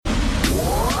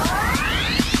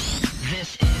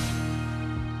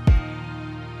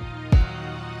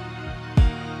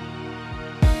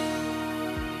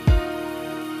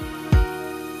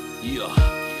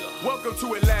Welcome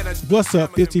to Atlanta. What's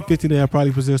up? 1559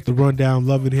 probably presents the Rundown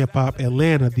Loving Hip Hop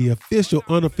Atlanta, the official,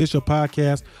 unofficial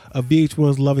podcast of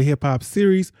VH1's Loving Hip Hop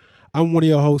series. I'm one of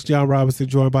your hosts, John Robinson,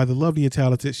 joined by the lovely and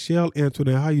talented Shell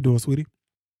Antoinette. How you doing, sweetie?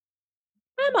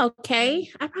 I'm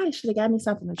okay. I probably should have got me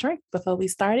something to drink before we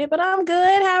started, but I'm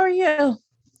good. How are you?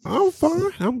 I'm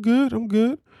fine. I'm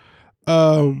good.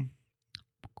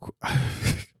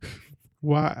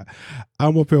 Why?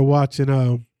 I'm up here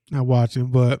watching, not watching,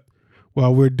 but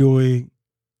while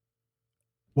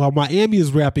Miami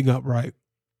is wrapping up, right?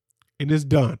 And it's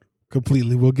done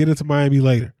completely. We'll get into Miami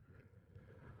later.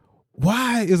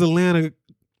 Why is Atlanta?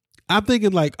 I'm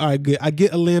thinking like, all right, good. I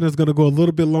get Atlanta's going to go a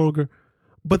little bit longer,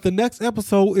 but the next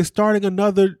episode is starting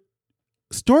another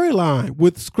storyline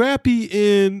with Scrappy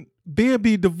and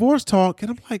Bambi divorce talk.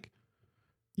 And I'm like,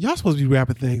 y'all supposed to be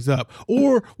wrapping things up.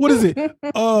 Or what is it?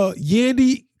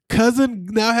 Yandy cousin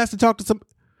now has to talk to some.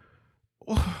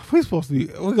 We're supposed to be.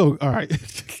 We'll go. All right.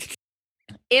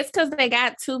 It's because they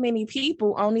got too many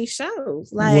people on these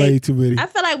shows. Like, way too many. I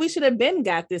feel like we should have gotten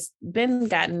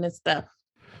this stuff.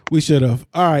 We should have.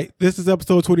 All right. This is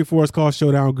episode 24. It's called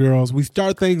Showdown Girls. We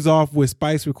start things off with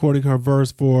Spice recording her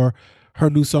verse for her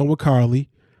new song with Karlie.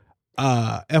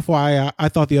 FYI, I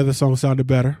thought the other song sounded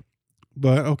better,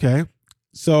 but okay.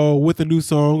 So with the new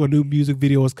song, a new music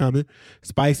video is coming.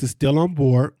 Spice is still on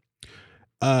board.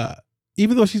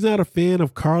 Even though she's not a fan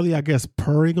of Karlie, I guess,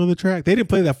 purring on the track. They didn't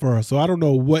play that for her, so I don't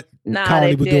know what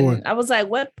Karlie was doing. I was like,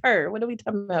 what purr? What are we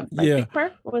talking about? Like, yeah. Big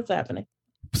purr? What's happening?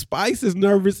 Spice is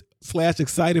nervous /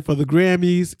 excited for the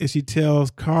Grammys, and she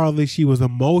tells Karlie she was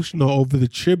emotional over the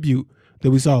tribute that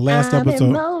we saw last episode.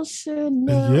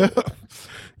 Emotional. Yeah.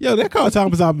 Yo, that Karl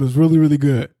Thomas album is really, really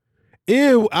good.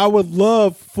 And I would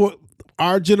love for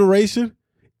our generation,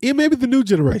 and maybe the new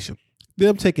generation,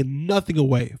 them taking nothing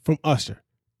away from Usher.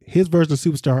 His version of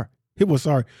Superstar,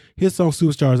 his song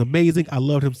Superstar is amazing. I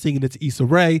loved him singing it to Issa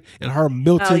Rae and her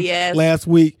Milton last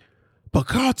week. But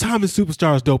Karl Thomas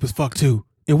Superstar is dope as fuck too.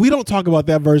 And we don't talk about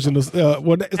that version of I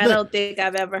don't think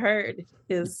I've ever heard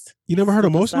his. You never heard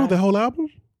Emotional, the whole album?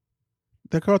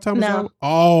 That Karl Thomas album?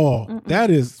 Oh,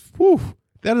 that is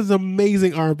an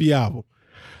amazing R&B album.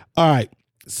 All right.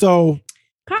 So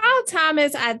Karl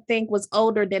Thomas, I think, was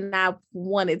older than I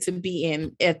wanted to be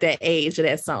in at that age of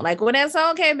that song. Like when that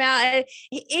song came out,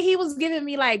 he was giving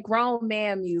me like grown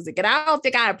man music, and I don't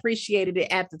think I appreciated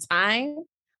it at the time.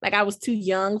 Like I was too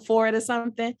young for it or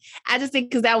something. I just think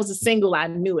because that was a single, I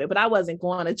knew it, but I wasn't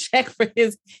going to check for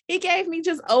his. He gave me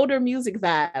just older music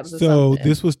vibes. So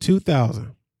this was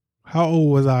 2000. How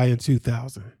old was I in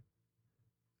 2000?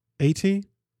 18?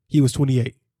 He was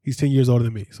 28. He's 10 years older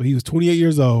than me. So he was 28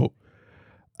 years old.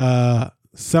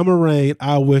 Summer Rain,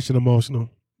 I Wish, and Emotional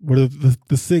were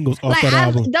the singles off that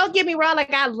album. Don't get me wrong,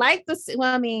 like I like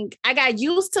I got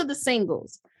used to the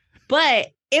singles, but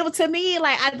it was, to me,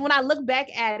 like when I look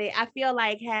back at it, I feel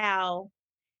like how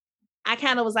I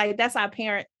kind of was like, that's our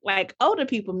parent, like older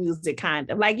people music, kind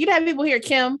of like you'd have people hear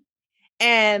Kim,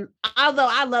 and although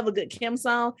I love a good Kim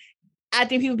song, I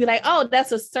think people be like, oh,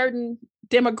 that's a certain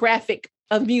demographic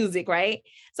of music, right?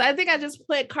 So I think I just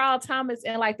put Karl Thomas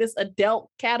in like this adult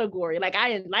category. Like I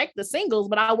didn't like the singles,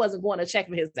 but I wasn't going to check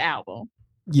for his album.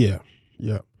 Yeah.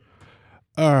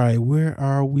 All right, where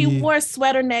are we? He wore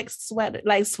turtleneck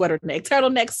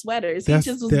sweaters. He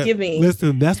just was giving.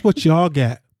 Listen, that's what y'all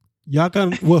got. Y'all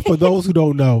got. Well, for those who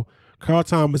don't know, Karl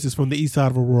Thomas is from the east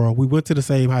side of Aurora. We went to the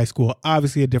same high school,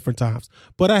 obviously at different times.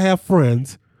 But I have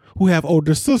friends who have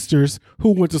older sisters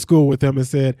who went to school with him and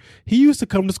said he used to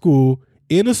come to school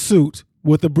in a suit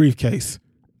with a briefcase.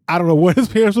 I don't know what his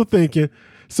parents were thinking.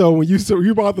 So when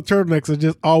you brought the turtlenecks, I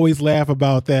just always laugh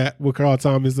about that with Karl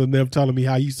Thomas and them telling me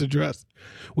how he used to dress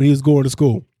when he was going to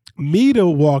school. Mita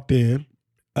walked in.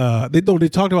 They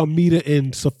talked about Mita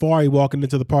and Safari walking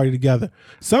into the party together.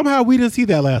 Somehow we didn't see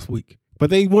that last week, but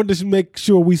they wanted to make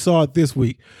sure we saw it this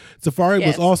week. Safari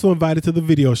was also invited to the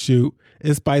video shoot,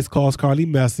 and Spice calls Karlie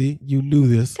messy. You knew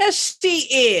this. Because she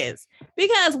is.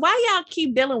 Because why y'all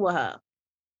keep dealing with her?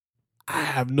 I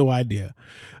have no idea.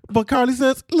 But Karlie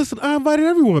says, listen, I invited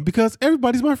everyone because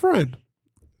everybody's my friend.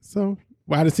 So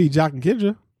I didn't see Jock and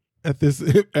Kendra at this.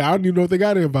 I don't even know if they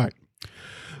got an invite.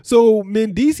 So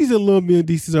Mendeecees and Lil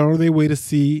Mendeecees are on their way to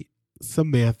see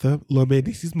Samantha, Lil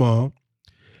Mendeecees' mom.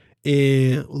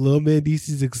 And Lil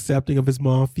Mendeecees is accepting of his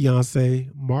mom's fiance,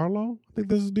 Marlo. I think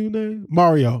that's his dude's name.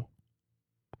 Mario.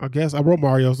 I guess I wrote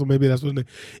Mario, so maybe that's what his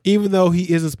name. Even though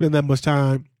he isn't spending that much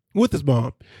time with his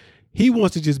mom, he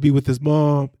wants to just be with his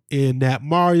mom and that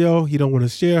Mario. He don't want to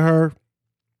share her.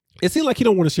 It seems like he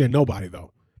don't want to share nobody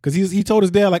though, because he told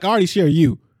his dad, like, I already share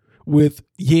you with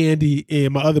Yandy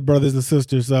and my other brothers and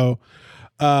sisters. So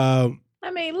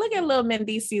I mean, look at little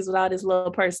Mendeecees with all this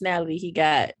little personality he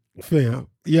got. Fam,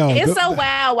 yo, it's so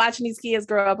wild watching these kids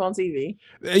grow up on TV.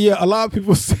 Yeah, a lot of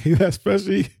people say that,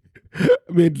 especially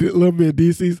little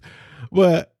Mendeecees,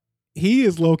 but he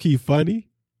is low key funny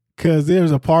because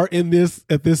there's a part in this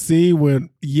scene when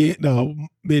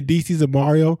Mendeecees and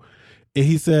Mario, and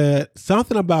he said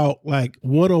something about like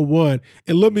 1-on-1,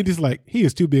 and little Mendeecees like, he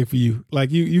is too big for you.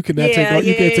 Like you cannot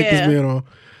take this man on.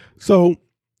 So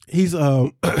he's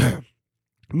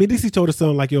Mendeecees told his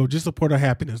son, like, yo, just support her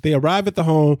happiness. They arrive at the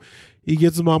home. He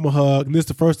gives his mom a hug. And this is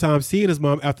the first time seeing his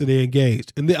mom after they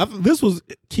engaged. And this was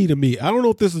key to me. I don't know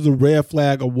if this is a red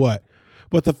flag or what,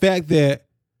 but the fact that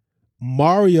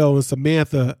Mario and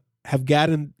Samantha have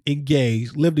gotten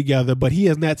engaged, lived together, but he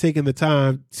has not taken the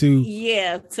time to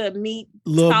meet,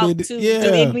 talk to, do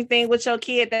anything with your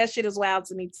kid. That shit is wild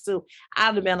to me too.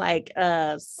 I'd have been like,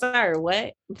 sir,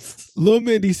 what? Lil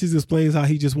Mendeecees explains how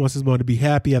he just wants his mom to be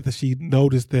happy after she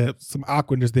noticed that some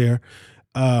awkwardness there.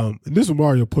 And this is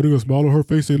Mario putting a smile on her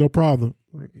face, ain't no problem.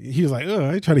 He was like,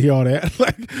 I ain't trying to hear all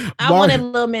that. I wanted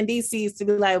Lil Mendeecees to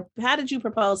be like, how did you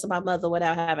propose to my mother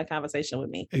without having a conversation with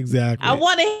me? Exactly. I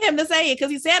wanted him to say it because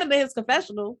he said it in his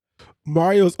confessional.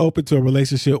 Mario's open to a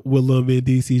relationship with Lil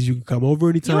Mendeecees. You can come over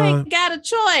anytime. You ain't got a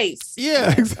choice.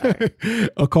 Yeah, exactly.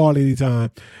 Or call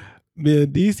anytime.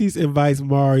 Mendeecees invites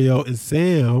Mario and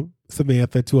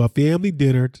Samantha to a family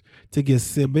dinner to get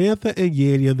Samantha and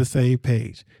Yandy on the same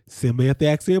page. Samantha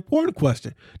asks the important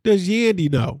question. Does Yandy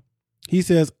know? He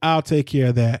says, I'll take care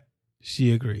of that.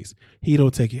 She agrees. He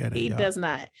don't take care of that. He does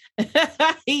not.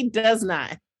 He does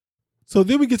not. So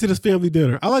then we get to this family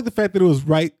dinner. I like the fact that it was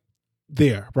right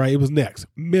there, right? It was next.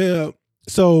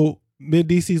 So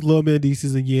Mendeecees, Lil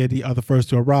Mendeecees, and Yandy are the first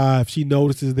to arrive. She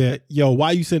notices that, yo,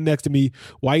 why you sitting next to me?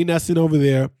 Why you not sitting over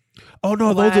there? Oh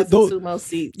no, those are the two most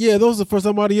seats. Yeah, those are for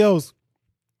somebody else.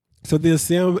 So then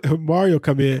Sam and Mario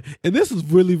come in, and this is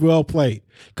really well played.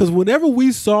 Because whenever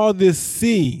we saw this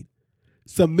scene,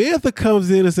 Samantha comes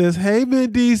in and says, hey,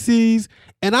 Mendeecees.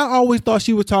 And I always thought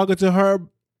she was talking to her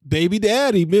baby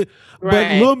daddy. But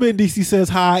Lil Mendeecees says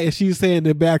hi, and she's saying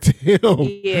it back to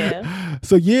him. Yeah.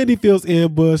 So Yandy feels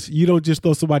ambushed. You don't just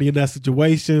throw somebody in that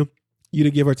situation. You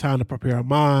didn't give her time to prepare her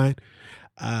mind.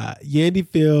 Yandy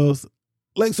feels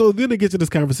like, so then they get to this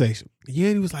conversation.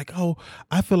 Yandy was like, oh,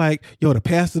 I feel like, yo, the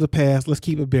past is the past. Let's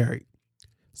keep it buried.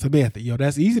 Samantha, yo,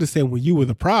 that's easy to say when you were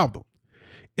the problem.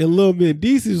 And Lil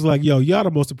Mendeecees was like, yo, y'all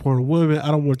the most important women. I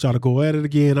don't want y'all to go at it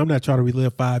again. I'm not trying to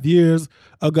relive 5 years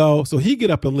ago. So he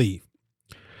get up and leave.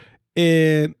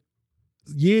 And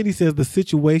Yandy says the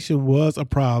situation was a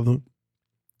problem.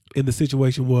 And the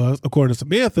situation was, according to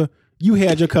Samantha, you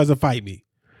had your cousin fight me.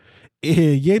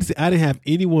 And Yandy said, I didn't have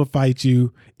anyone fight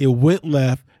you. It went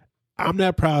left. I'm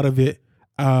not proud of it.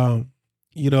 I'm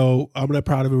not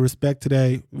proud of it. Respect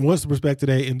today. Wants to respect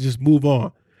today and just move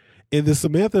on. And then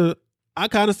Samantha, I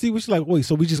kind of see what she's like, wait,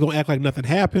 so we just going to act like nothing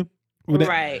happened?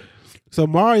 Right. So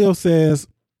Mario says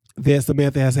that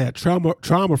Samantha has had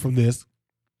trauma from this.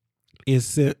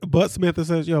 But Samantha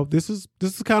says, yo, this is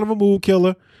kind of a mood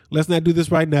killer. Let's not do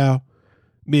this right now.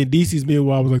 Mendeecees,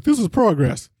 meanwhile, was like, this is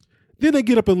progress. Then they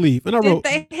get up and leave. And I wrote,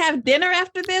 did they have dinner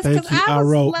after this? Because I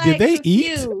wrote, like, did they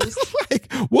confused. Eat?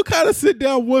 Like, what kind of sit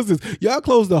down was this? Y'all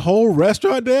closed the whole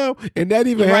restaurant down and not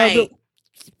even have the...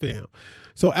 Damn.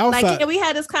 So outside, like, can we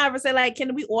have this conversation? Like,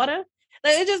 can we order?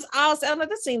 Like, it just all sounds like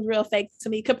this seems real fake to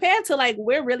me compared to like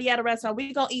we're really at a restaurant.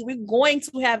 We're gonna eat. We're going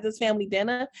to have this family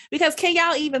dinner because can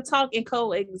y'all even talk and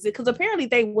coexist? Because apparently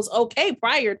they was okay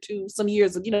prior to some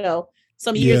years ago.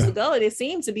 And it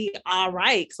seemed to be all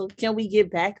right. So can we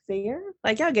get back there?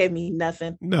 Like, y'all gave me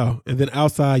nothing. No. And then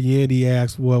outside, Yandy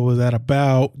asked, what was that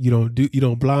about? You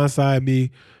don't blindside me.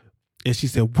 And she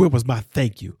said, where was my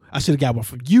thank you? I should have got one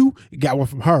from you, got one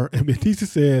from her. And Mendeecees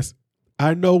says,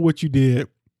 I know what you did.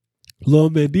 Lil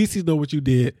Mendeecees know what you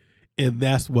did. And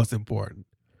that's what's important.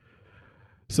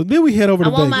 So then we head over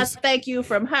to Vegas. I want my thank you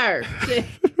from her.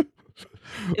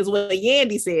 Is what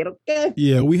Yandy said, okay?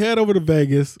 Yeah, we head over to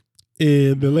Vegas.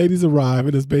 And the ladies arrive,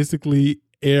 and it's basically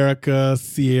Erica,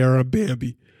 Sierra, and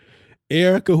Bambi.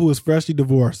 Erica, who is freshly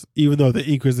divorced, even though the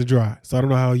ink isn't dry. So I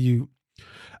don't know how you...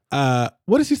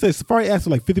 what did she say? Safari asked for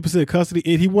like 50% custody,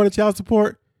 and he wanted child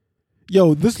support?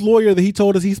 Yo, this lawyer that he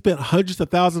told us he spent hundreds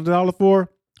of thousands of dollars for,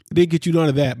 didn't get you none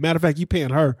of that. Matter of fact, you paying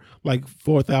her like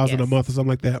 $4,000 a month or something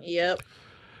like that. Yep.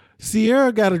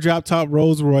 Sierra got a drop-top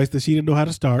Rolls Royce that she didn't know how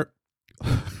to start.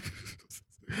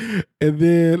 And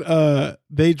then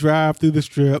they drive through the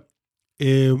strip.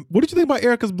 And what did you think about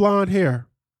Erica's blonde hair?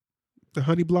 The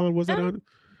honey blonde, was it? I mean,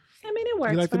 it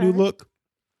works. You like for the new her. look?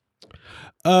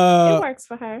 It works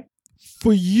for her.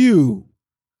 For you,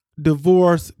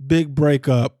 divorce, big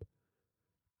breakup,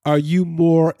 are you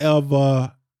more of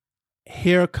a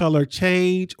hair color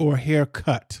change or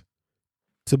haircut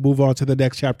to move on to the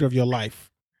next chapter of your life?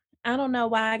 I don't know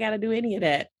why I got to do any of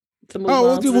that to move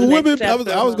Oh, on to the well, next women.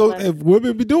 chapter I was of my going. life. If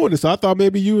women be doing this, so I thought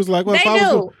maybe you was like, well, They if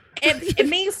I was do. It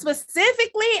means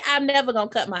specifically, I'm never gonna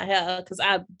cut my hair because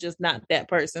I'm just not that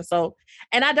person. So,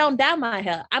 and I don't dye my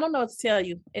hair. I don't know what to tell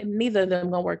you, and neither of them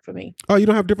gonna work for me. Oh, you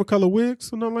don't have different color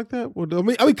wigs or nothing like that? Well, I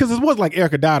mean, because it was like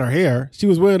Erica dyed her hair. She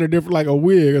was wearing a different, like a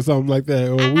wig or something like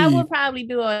that. Or I would probably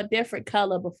do a different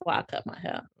color before I cut my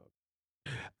hair.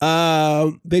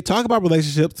 They talk about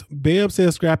relationships. Bam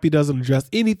says Scrappy doesn't address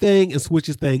anything and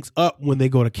switches things up when they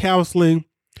go to counseling.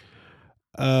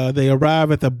 They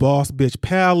arrive at the Boss Bitch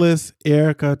Palace.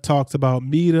 Erica talks about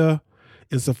Mita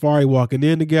and Safari walking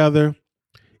in together.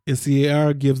 And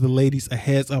Sierra gives the ladies a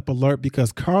heads up alert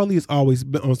because Karlie has always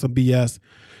been on some BS.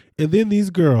 And then these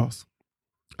girls,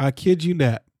 I kid you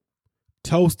not,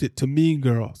 toasted to Mean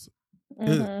Girls.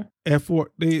 Mm-hmm.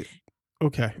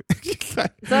 Okay.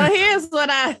 So here's what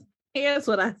I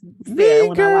said.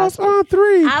 Mean Girls on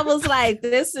 3. I was like,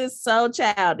 this is so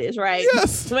childish, right?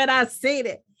 Yes. When I seen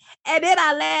it. And then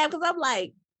I laughed because I'm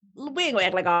like, we ain't gonna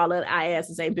act like all of our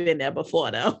asses ain't been there before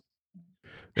though.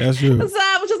 That's true. So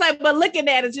I was just like, but looking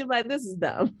at it, she was like, this is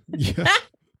dumb. Yeah.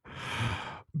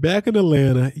 Back in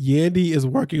Atlanta, Yandy is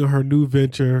working on her new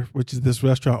venture, which is this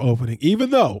restaurant opening.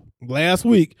 Even though last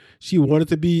week she wanted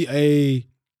to be a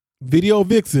video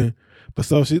vixen, but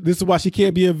this is why she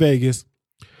can't be in Vegas.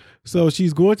 So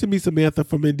she's going to meet Samantha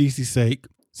for Mendeecees' sake.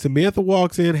 Samantha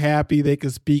walks in happy. They can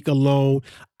speak alone,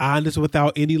 honest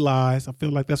without any lies. I feel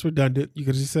like that's redundant. You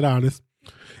can just sit honest.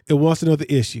 It wants to know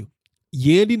the issue.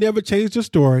 Yandy never changed her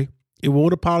story. It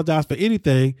won't apologize for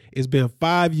anything. It's been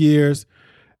 5 years.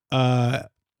 And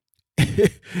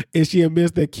she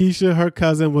admits that Keisha, her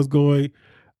cousin, was going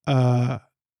to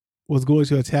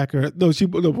attack her.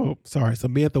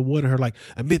 Samantha wanted her, like,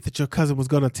 admit that your cousin was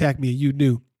going to attack me and you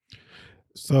knew.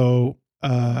 So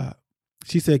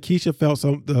she said Keisha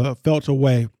felt her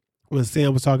way when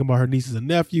Sam was talking about her nieces and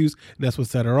nephews, and that's what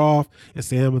set her off. And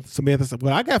Samantha said,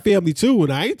 well, I got family too,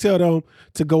 and I ain't tell them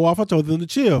to go off. I told them to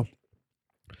chill.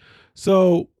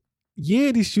 So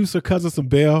Yandy shoots her cousin some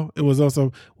bail and was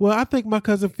also, well, I think my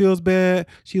cousin feels bad.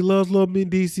 She loves little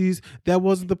Mendeecees. That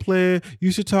wasn't the plan.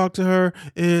 You should talk to her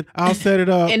and I'll set it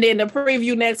up. And then the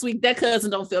preview next week, that cousin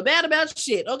don't feel bad about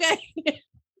shit, okay?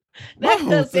 That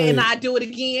cousin and I do it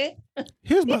again.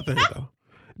 Here's my thing though.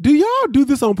 Do y'all do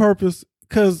this on purpose?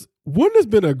 Because wouldn't it have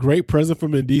been a great present for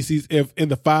Mendeecees if in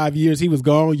the 5 years he was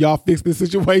gone, y'all fixed this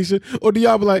situation? Or do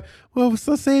y'all be like, well,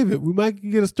 let's save it. We might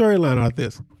get a storyline out of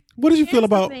this. What did you feel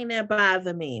about? The thing that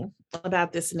bothered me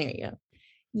about this scenario,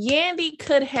 Yandy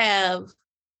could have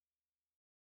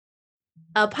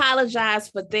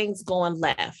apologized for things going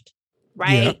left,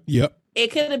 right? Yep.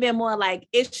 It could have been more like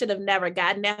it should have never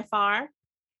gotten that far.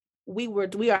 We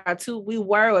are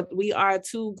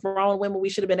two grown women. We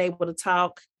should have been able to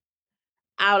talk.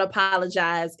 I would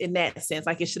apologize in that sense.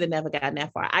 Like it should have never gotten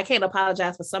that far. I can't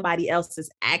apologize for somebody else's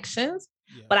actions,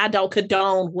 but I don't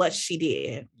condone what she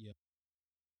did. Yeah.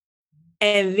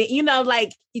 And,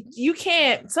 like you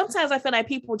can't, sometimes I feel like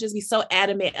people just be so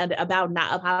adamant about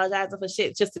not apologizing for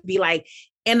shit just to be like,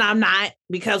 and I'm not,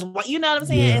 because you know what I'm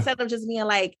saying? Yeah. Instead of just being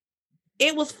like,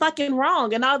 it was fucking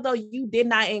wrong. And although you did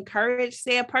not encourage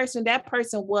said person, that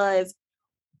person was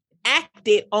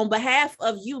acted on behalf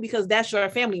of you because that's your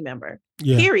family member,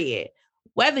 period.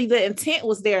 Whether the intent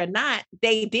was there or not,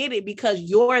 they did it because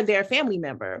you're their family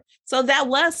member. So that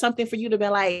was something for you to be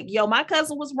like, yo, my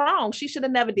cousin was wrong. She should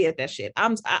have never did that shit.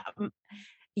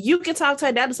 You can talk to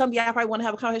her. That is something I probably want to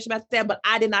have a conversation about that, but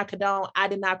I did not condone. I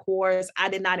did not coerce. I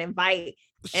did not invite.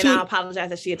 And I apologize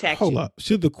that she attacked you. Hold up.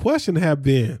 Should the question have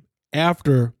been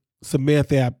after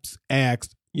Samantha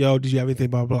asked, yo, did you have anything,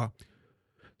 blah, blah?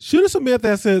 Should have Samantha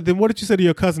have said, then what did you say to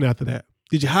your cousin after that?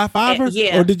 Did you high five her?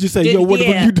 Yeah. Or did you say, yo, what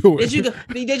the fuck you doing? Did you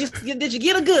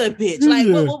get a good bitch? Like,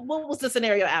 what was the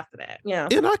scenario after that? Yeah.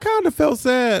 And I kind of felt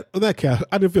sad. I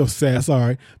didn't feel sad,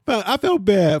 sorry. But I felt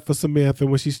bad for Samantha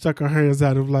when she stuck her hands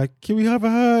out and was like, can we have a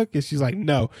hug? And she's like,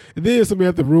 no. And then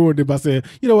Samantha ruined it by saying,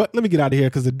 you know what? Let me get out of here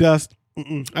because of dust.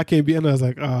 I can't be. And I was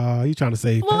like, oh, you trying to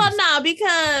save Well, face. no,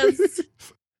 because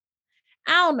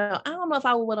I don't know. I don't know if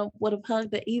I would have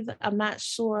hugged her either. I'm not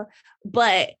sure.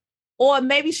 Or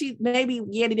maybe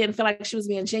Yandy didn't feel like she was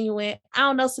being genuine. I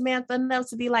don't know Samantha enough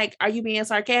to be like, are you being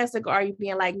sarcastic or are you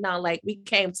being like, no, like we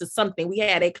came to something. We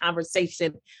had a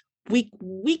conversation. We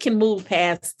can move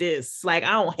past this. Like,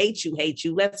 I don't hate you.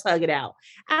 Let's hug it out.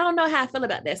 I don't know how I feel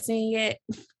about that scene yet.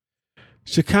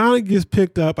 Shekinah gets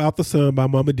picked up out the sun by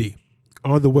Momma Dee.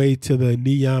 on the way to the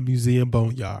Neon Museum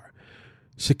Boneyard.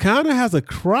 Shekinah has a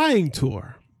crying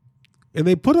tour. And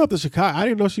they put up the Shekinah. I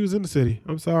didn't know she was in the city.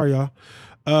 I'm sorry, y'all.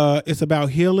 It's about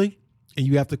healing, and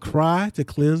you have to cry to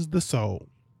cleanse the soul.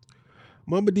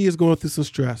 Momma Dee is going through some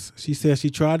stress. She says she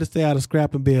tried to stay out of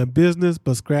Scrap and Bam business,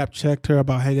 but Scrap checked her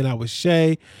about hanging out with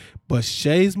Shay. But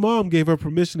Shay's mom gave her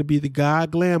permission to be the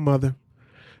god grandmother.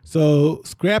 So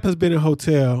Scrap has been in a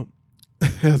hotel,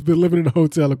 has been living in a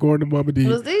hotel, according to Momma Dee.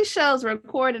 Was these shows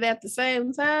recorded at the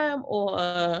same time,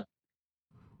 or?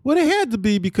 Well, it had to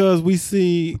be because we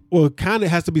see, well, it kind of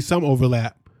has to be some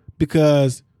overlap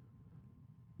because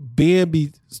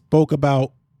Bambi spoke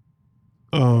about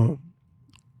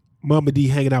Momma Dee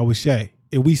hanging out with Shay.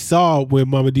 And we saw when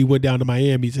Momma Dee went down to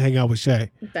Miami to hang out with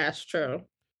Shay. That's true.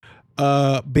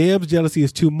 Bam's jealousy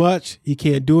is too much. He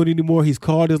can't do it anymore. He's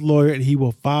called his lawyer and he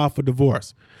will file for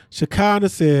divorce. Shekinah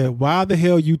said, why the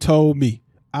hell you told me?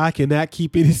 I cannot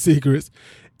keep any secrets.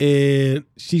 And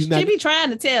she be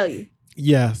trying to tell you.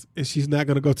 Yes. And she's not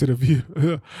going to go to the view.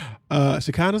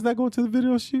 Shekinah's not going to the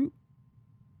video shoot?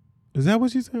 Is that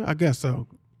what she said? I guess so.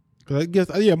 I guess,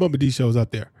 yeah, Momma Dee shows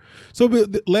up there. So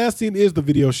the last scene is the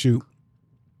video shoot.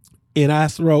 And I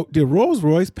wrote, did Rolls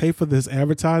Royce pay for this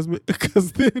advertisement?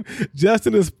 Because then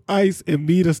Justin and Spice and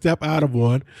Mita step out of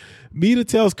one. Mita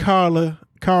tells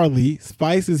Karlie,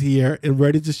 Spice is here and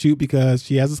ready to shoot because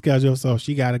she has a schedule, so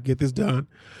she got to get this done.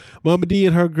 Momma Dee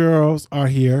and her girls are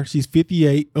here. She's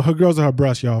 58. Her girls are her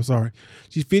brush, y'all. Sorry.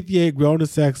 She's 58, grown and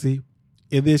sexy.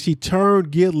 And then she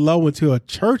turned Get Low into a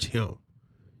church hymn.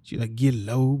 She's like, get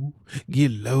low,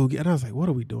 get low. And I was like, what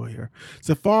are we doing here?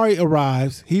 Safari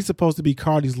arrives. He's supposed to be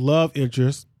Karlie's love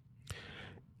interest.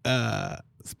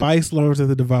 Spice learns that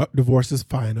the divorce is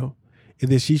final.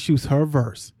 And then she shoots her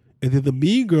verse. And then the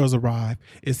Mean Girls arrive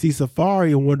and see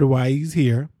Safari and wonder why he's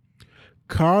here.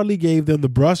 Karlie gave them the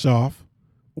brush off.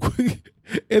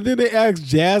 And then they asked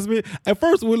Jasmine. At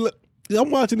first, I'm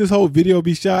watching this whole video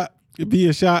being shot.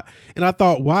 And I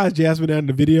thought, why is Jasmine not in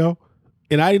the video?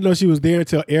 And I didn't know she was there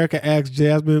until Erica asked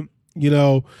Jasmine,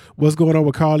 what's going on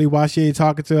with Karlie, why she ain't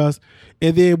talking to us.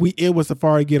 And then we end with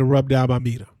Safari getting rubbed down by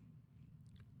Mita.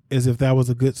 As if that was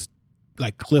a good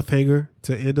cliffhanger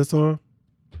to end us on.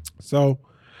 So,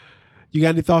 you got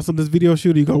any thoughts on this video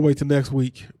shoot, or you gonna wait till next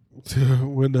week to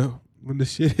when the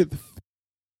shit hit the...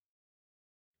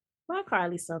 Why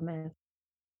Karlie so mad?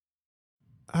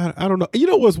 I don't know. You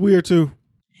know what's weird too?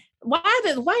 Why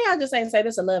y'all just ain't say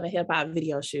this a love and hip hop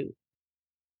video shoot?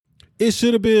 It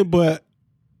should have been, but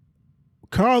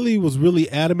Karlie was really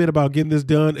adamant about getting this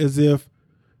done as if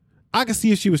I could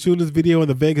see if she was shooting this video in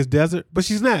the Vegas desert, but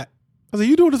she's not. I was like,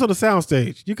 you doing this on a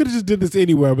soundstage. You could have just did this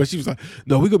anywhere, but she was like,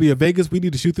 no, we're going to be in Vegas. We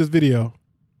need to shoot this video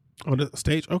on the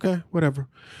stage. Okay, whatever.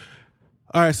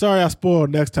 All right, sorry I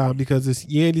spoiled next time because it's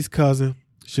Yandy's cousin.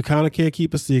 Shekinah can't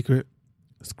keep a secret.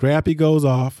 Scrappy goes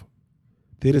off.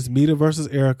 Then it's Mita versus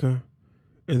Erica,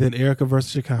 and then Erica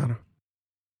versus Shekinah.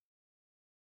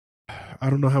 I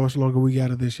don't know how much longer we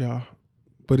got of this, y'all,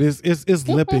 but it's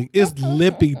limping. It's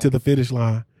limping to the finish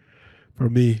line for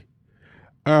me.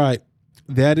 All right,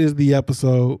 that is the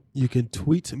episode. You can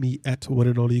tweet me at One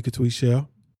and Only. You can tweet Shell.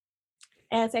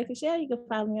 At Sexy Shell. You can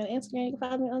follow me on Instagram. You can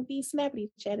follow me on the Snappity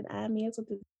Chat, and I'm into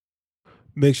this.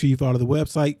 Make sure you follow the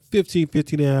website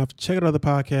 1515F. Check out other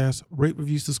podcasts. Rate,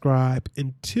 review, subscribe.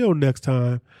 Until next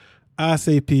time, I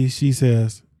say peace. She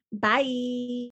says bye.